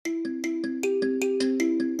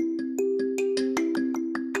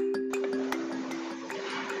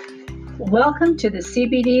Welcome to the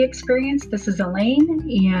CBD experience. This is Elaine,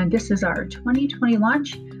 and this is our 2020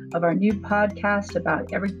 launch of our new podcast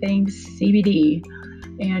about everything CBD.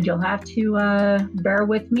 And you'll have to bear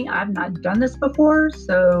with me. I've not done this before,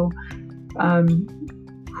 so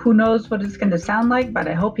who knows what it's going to sound like, but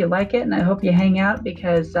I hope you like it, and I hope you hang out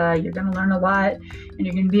because you're going to learn a lot, and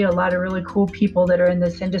you're going to meet a lot of really cool people that are in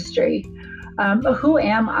this industry. Who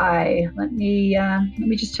am I? Let me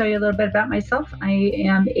just tell you a little bit about myself. I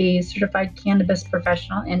am a certified cannabis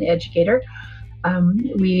professional and educator.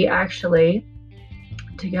 We actually,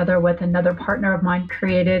 together with another partner of mine,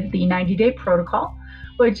 created the 90-day protocol,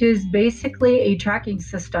 which is basically a tracking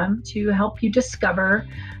system to help you discover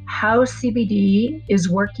how CBD is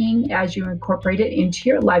working as you incorporate it into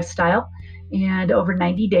your lifestyle. And over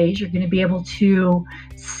 90 days, you're going to be able to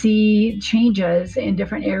see changes in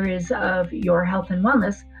different areas of your health and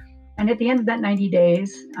wellness. And at the end of that 90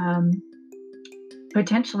 days,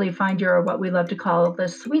 potentially find your, what we love to call the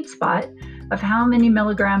sweet spot of how many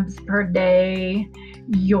milligrams per day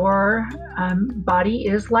your body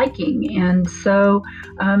is liking. And so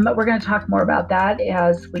we're going to talk more about that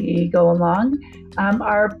as we go along.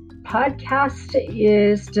 Our podcast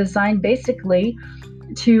is designed basically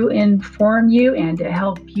to inform you and to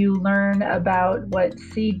help you learn about what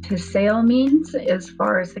seed to sale means as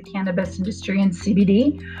far as the cannabis industry and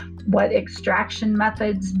CBD, what extraction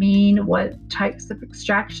methods mean, what types of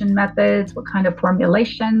extraction methods, what kind of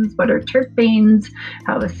formulations, what are terpenes,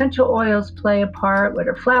 how essential oils play a part, what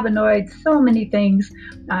are flavonoids, so many things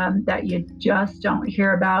that you just don't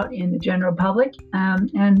hear about in the general public.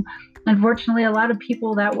 And unfortunately, a lot of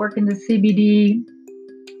people that work in the CBD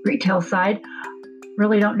retail side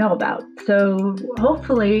really don't know about. So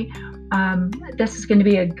hopefully this is going to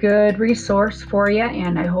be a good resource for you,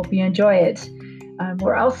 and I hope you enjoy it.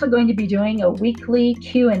 We're also going to be doing a weekly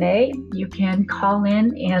Q&A. You can call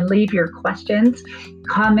in and leave your questions,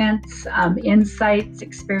 comments, insights,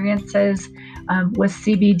 experiences with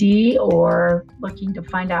CBD, or looking to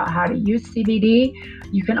find out how to use CBD.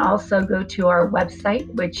 You can also go to our website,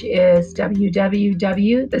 which is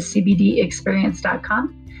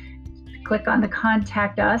www.thecbdexperience.com. Click on the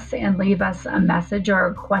contact us and leave us a message or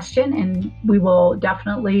a question, and we will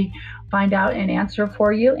definitely find out an answer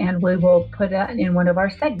for you, and we will put that in one of our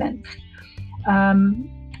segments.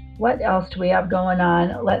 What else do we have going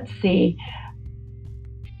on? Let's see.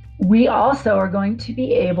 We also are going to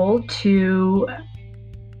be able to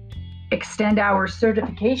extend our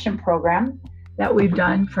certification program that we've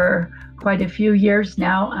done for quite a few years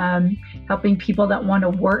now, helping people that want to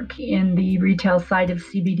work in the retail side of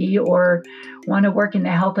CBD or want to work in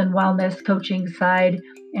the health and wellness coaching side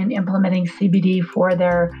and implementing CBD for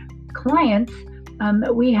their clients.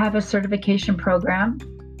 We have a certification program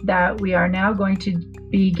that we are now going to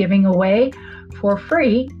be giving away for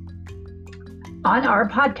free on our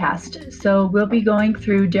podcast. So we'll be going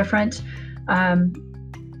through different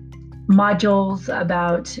modules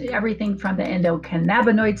about everything from the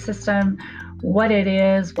endocannabinoid system, what it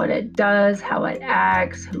is, what it does, how it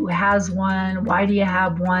acts, who has one, why do you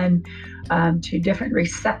have one, to different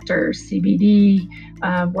receptors. CBD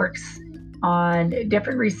works on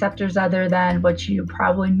different receptors other than what you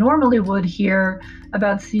probably normally would hear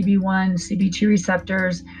about CB1, CB2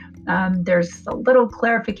 receptors. There's a little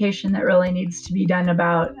clarification that really needs to be done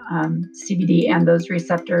about CBD and those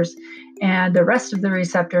receptors and the rest of the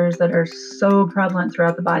receptors that are so prevalent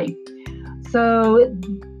throughout the body. So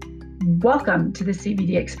welcome to the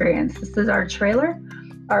CBD experience. This is our trailer.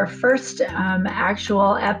 Our first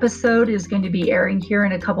actual episode is going to be airing here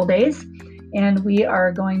in a couple days, and we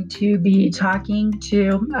are going to be talking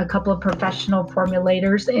to a couple of professional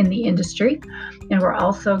formulators in the industry, and we're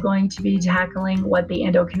also going to be tackling what the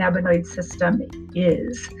endocannabinoid system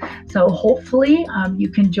is. So hopefully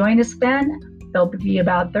you can join us then. They'll be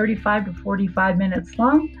about 35 to 45 minutes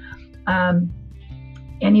long.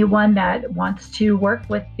 Anyone that wants to work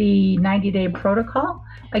with the 90-day protocol,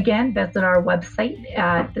 again, visit our website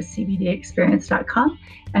at thecbdexperience.com,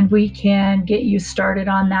 and we can get you started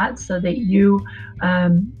on that so that you,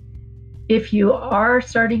 if you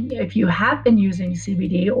have been using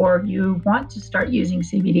CBD or you want to start using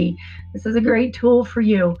CBD, this is a great tool for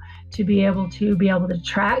you to be able to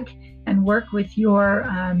track and work with your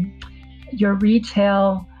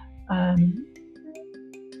retail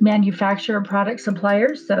manufacturer product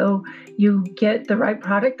suppliers, so you get the right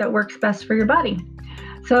product that works best for your body.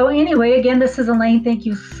 So anyway, again, this is Elaine. Thank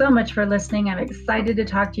you so much for listening. I'm excited to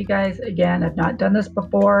talk to you guys again. I've not done this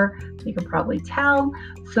before. You can probably tell.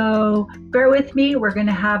 So bear with me. We're going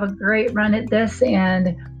to have a great run at this,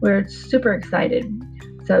 and we're super excited.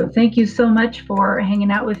 So thank you so much for hanging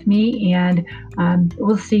out with me, and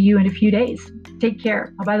we'll see you in a few days. Take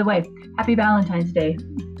care. Oh, by the way, happy Valentine's Day.